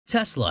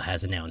Tesla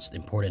has announced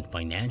important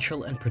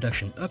financial and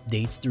production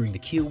updates during the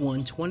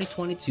Q1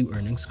 2022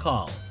 earnings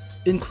call,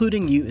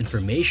 including new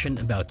information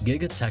about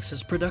Giga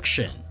Texas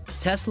production.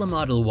 Tesla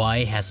Model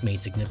Y has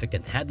made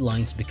significant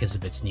headlines because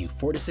of its new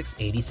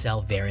 4680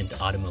 cell variant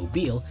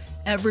automobile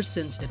ever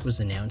since it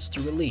was announced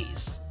to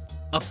release.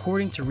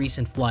 According to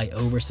recent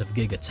flyovers of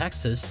Giga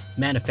Texas,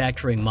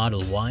 manufacturing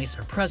Model Ys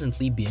are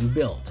presently being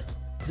built.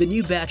 The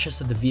new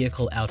batches of the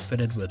vehicle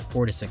outfitted with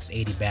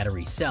 4680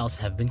 battery cells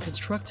have been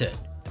constructed.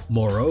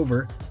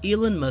 Moreover,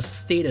 Elon Musk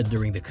stated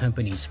during the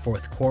company's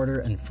fourth quarter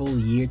and full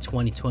year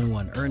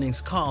 2021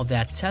 earnings call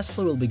that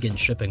Tesla will begin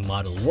shipping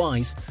Model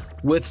Ys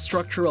with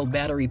structural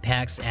battery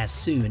packs as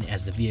soon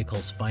as the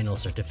vehicle's final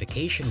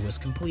certification was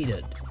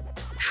completed.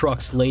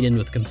 Trucks laden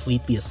with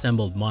completely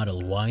assembled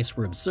Model Ys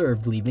were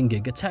observed leaving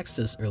Giga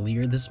Texas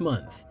earlier this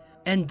month,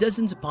 and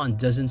dozens upon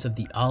dozens of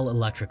the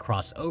all-electric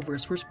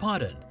crossovers were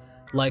spotted,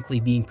 likely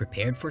being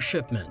prepared for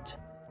shipment.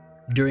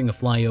 During a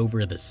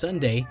flyover this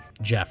Sunday,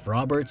 Jeff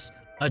Roberts,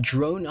 a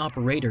drone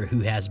operator who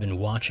has been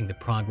watching the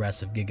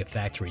progress of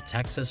Gigafactory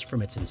Texas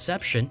from its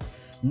inception,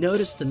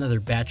 noticed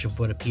another batch of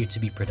what appeared to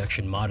be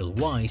production Model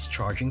Ys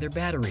charging their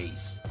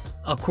batteries.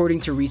 According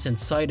to recent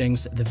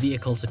sightings, the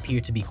vehicles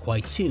appear to be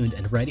quite tuned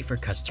and ready for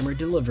customer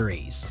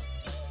deliveries.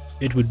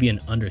 It would be an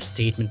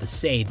understatement to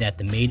say that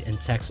the Made in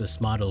Texas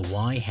Model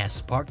Y has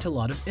sparked a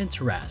lot of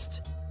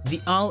interest. The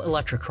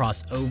all-electric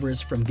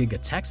crossovers from Giga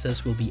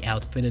Texas will be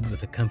outfitted with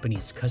the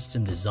company's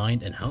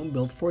custom-designed and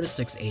home-built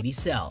 4680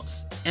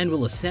 cells, and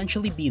will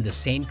essentially be the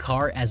same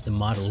car as the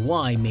Model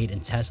Y made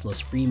in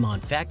Tesla's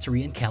Fremont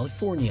factory in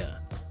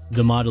California.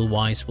 The Model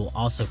Ys will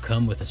also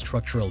come with a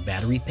structural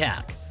battery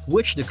pack,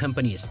 which the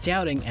company is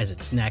touting as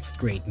its next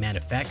great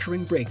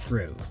manufacturing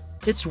breakthrough.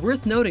 It's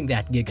worth noting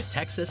that Giga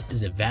Texas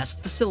is a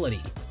vast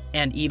facility,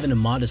 and even a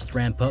modest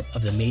ramp-up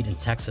of the Made in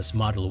Texas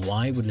Model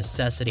Y would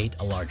necessitate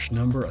a large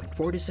number of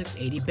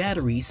 4680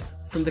 batteries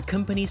from the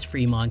company's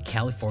Fremont,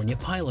 California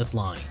pilot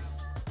line.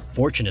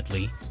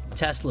 Fortunately,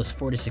 Tesla's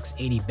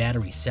 4680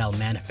 battery cell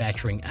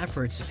manufacturing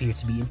efforts appear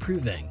to be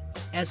improving,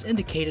 as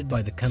indicated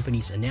by the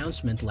company's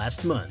announcement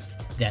last month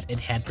that it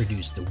had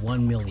produced the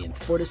 1 millionth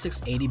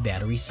 4680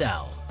 battery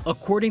cell.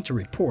 According to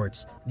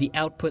reports, the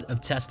output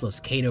of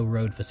Tesla's Cato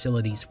Road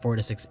facility's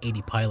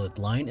 4680 pilot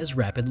line is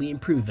rapidly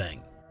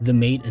improving. The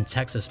Made in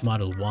Texas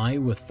Model Y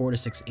with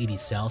 4680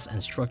 cells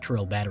and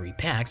structural battery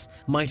packs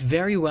might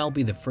very well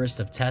be the first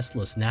of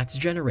Tesla's next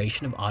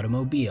generation of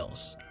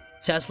automobiles.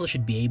 Tesla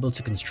should be able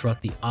to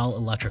construct the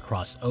all-electric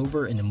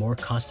crossover in a more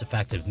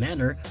cost-effective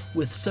manner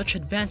with such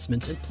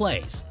advancements in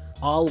place,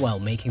 all while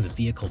making the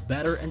vehicle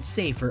better and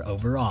safer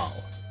overall.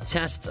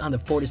 Tests on the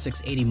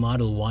 4680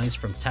 Model Ys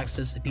from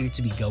Texas appear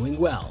to be going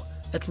well,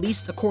 at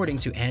least according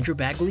to Andrew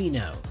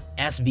Baglino,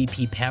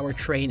 SVP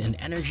Powertrain and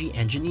Energy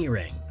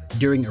Engineering,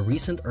 during a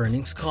recent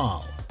earnings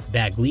call.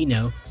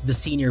 Baglino, the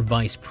Senior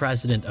Vice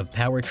President of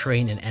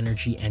Powertrain and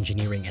Energy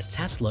Engineering at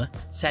Tesla,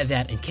 said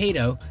that in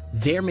Cato,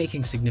 they're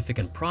making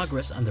significant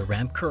progress on the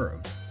ramp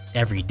curve.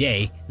 Every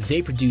day,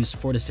 they produce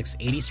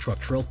 4680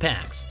 structural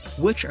packs,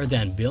 which are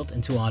then built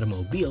into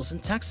automobiles in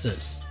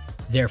Texas.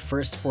 Their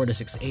first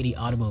 4680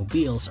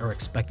 automobiles are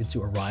expected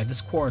to arrive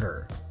this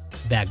quarter.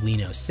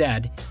 Baglino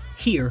said,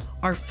 "Here,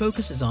 our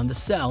focus is on the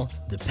cell,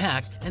 the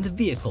pack, and the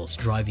vehicles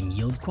driving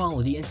yield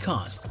quality and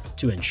cost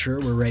to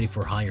ensure we're ready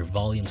for higher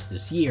volumes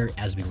this year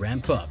as we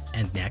ramp up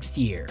and next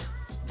year."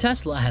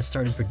 Tesla has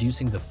started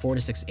producing the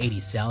 4680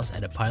 cells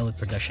at a pilot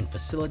production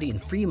facility in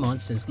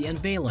Fremont since the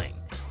unveiling,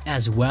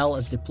 as well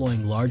as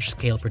deploying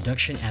large-scale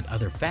production at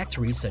other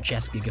factories such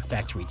as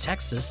Gigafactory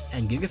Texas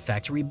and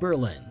Gigafactory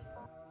Berlin.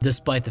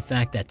 Despite the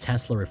fact that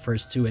Tesla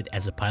refers to it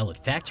as a pilot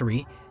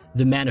factory,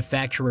 the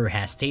manufacturer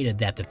has stated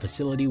that the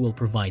facility will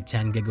provide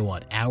 10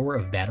 gigawatt-hour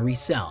of battery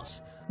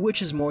cells,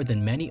 which is more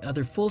than many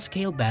other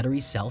full-scale battery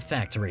cell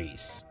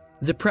factories.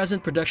 The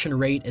present production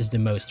rate is the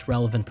most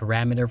relevant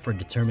parameter for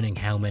determining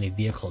how many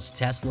vehicles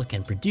Tesla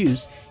can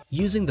produce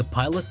using the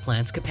pilot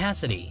plant's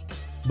capacity.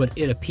 But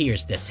it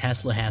appears that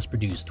Tesla has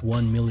produced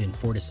 1 million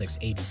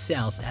 4680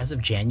 cells as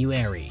of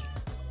January.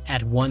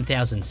 At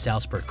 1,000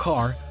 cells per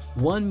car,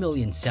 1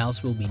 million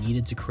cells will be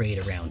needed to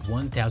create around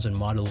 1,000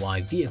 Model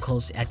Y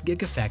vehicles at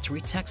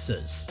Gigafactory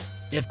Texas.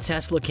 If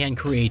Tesla can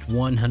create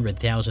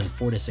 100,000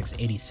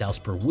 4680 cells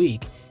per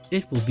week,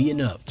 it will be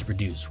enough to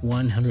produce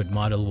 100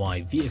 Model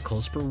Y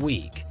vehicles per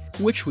week,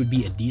 which would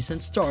be a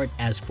decent start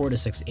as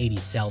 4680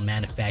 cell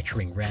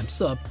manufacturing ramps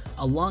up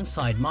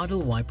alongside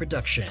Model Y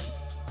production.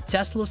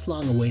 Tesla's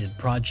long-awaited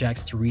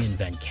projects to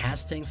reinvent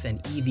castings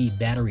and EV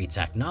battery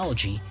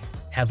technology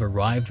have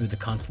arrived with the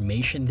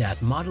confirmation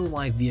that Model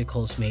Y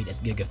vehicles made at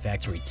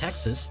Gigafactory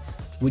Texas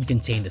would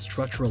contain the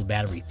structural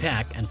battery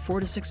pack and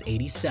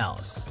 4680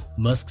 cells.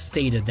 Musk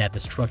stated that the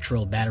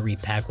structural battery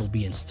pack will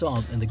be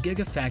installed in the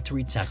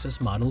Gigafactory Texas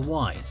Model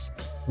Ys,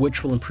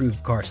 which will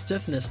improve car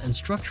stiffness and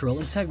structural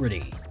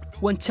integrity.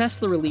 When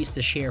Tesla released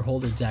the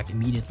shareholder deck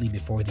immediately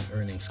before the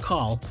earnings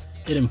call,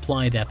 it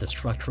implied that the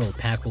structural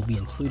pack will be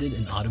included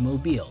in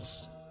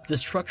automobiles. The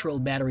structural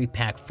battery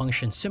pack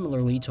functions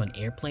similarly to an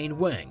airplane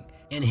wing,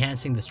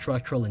 enhancing the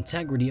structural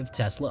integrity of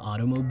Tesla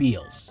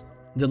automobiles.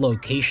 The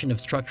location of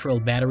structural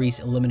batteries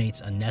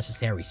eliminates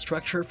unnecessary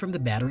structure from the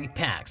battery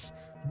packs,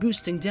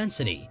 boosting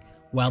density,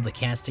 while the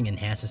casting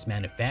enhances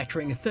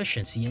manufacturing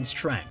efficiency and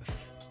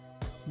strength.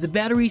 The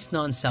battery's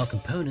non-cell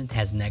component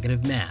has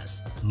negative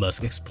mass,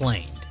 Musk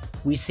explained.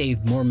 We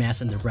save more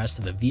mass in the rest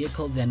of the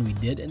vehicle than we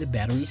did in the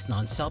battery's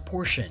non-cell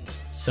portion.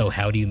 So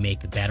how do you make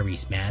the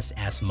battery's mass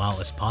as small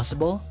as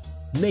possible?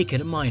 Make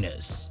it a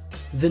minus.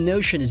 The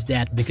notion is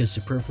that because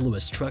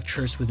superfluous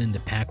structures within the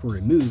pack were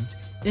removed,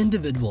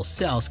 individual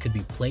cells could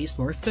be placed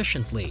more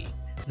efficiently.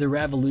 The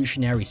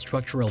revolutionary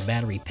structural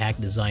battery pack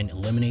design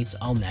eliminates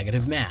all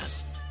negative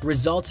mass,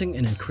 resulting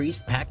in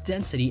increased pack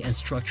density and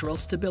structural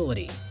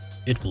stability.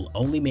 It will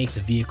only make the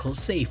vehicle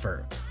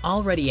safer,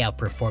 already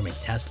outperforming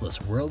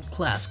Tesla's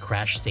world-class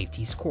crash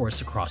safety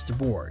scores across the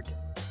board.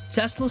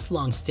 Tesla's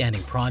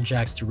long-standing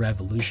projects to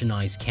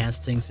revolutionize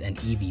castings and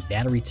EV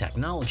battery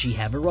technology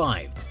have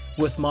arrived,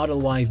 with Model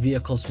Y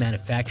vehicles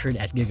manufactured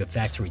at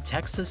Giga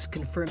Texas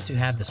confirmed to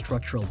have the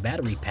structural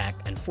battery pack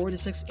and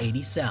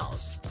 4680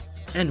 cells.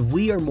 And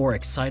we are more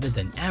excited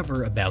than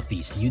ever about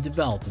these new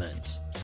developments.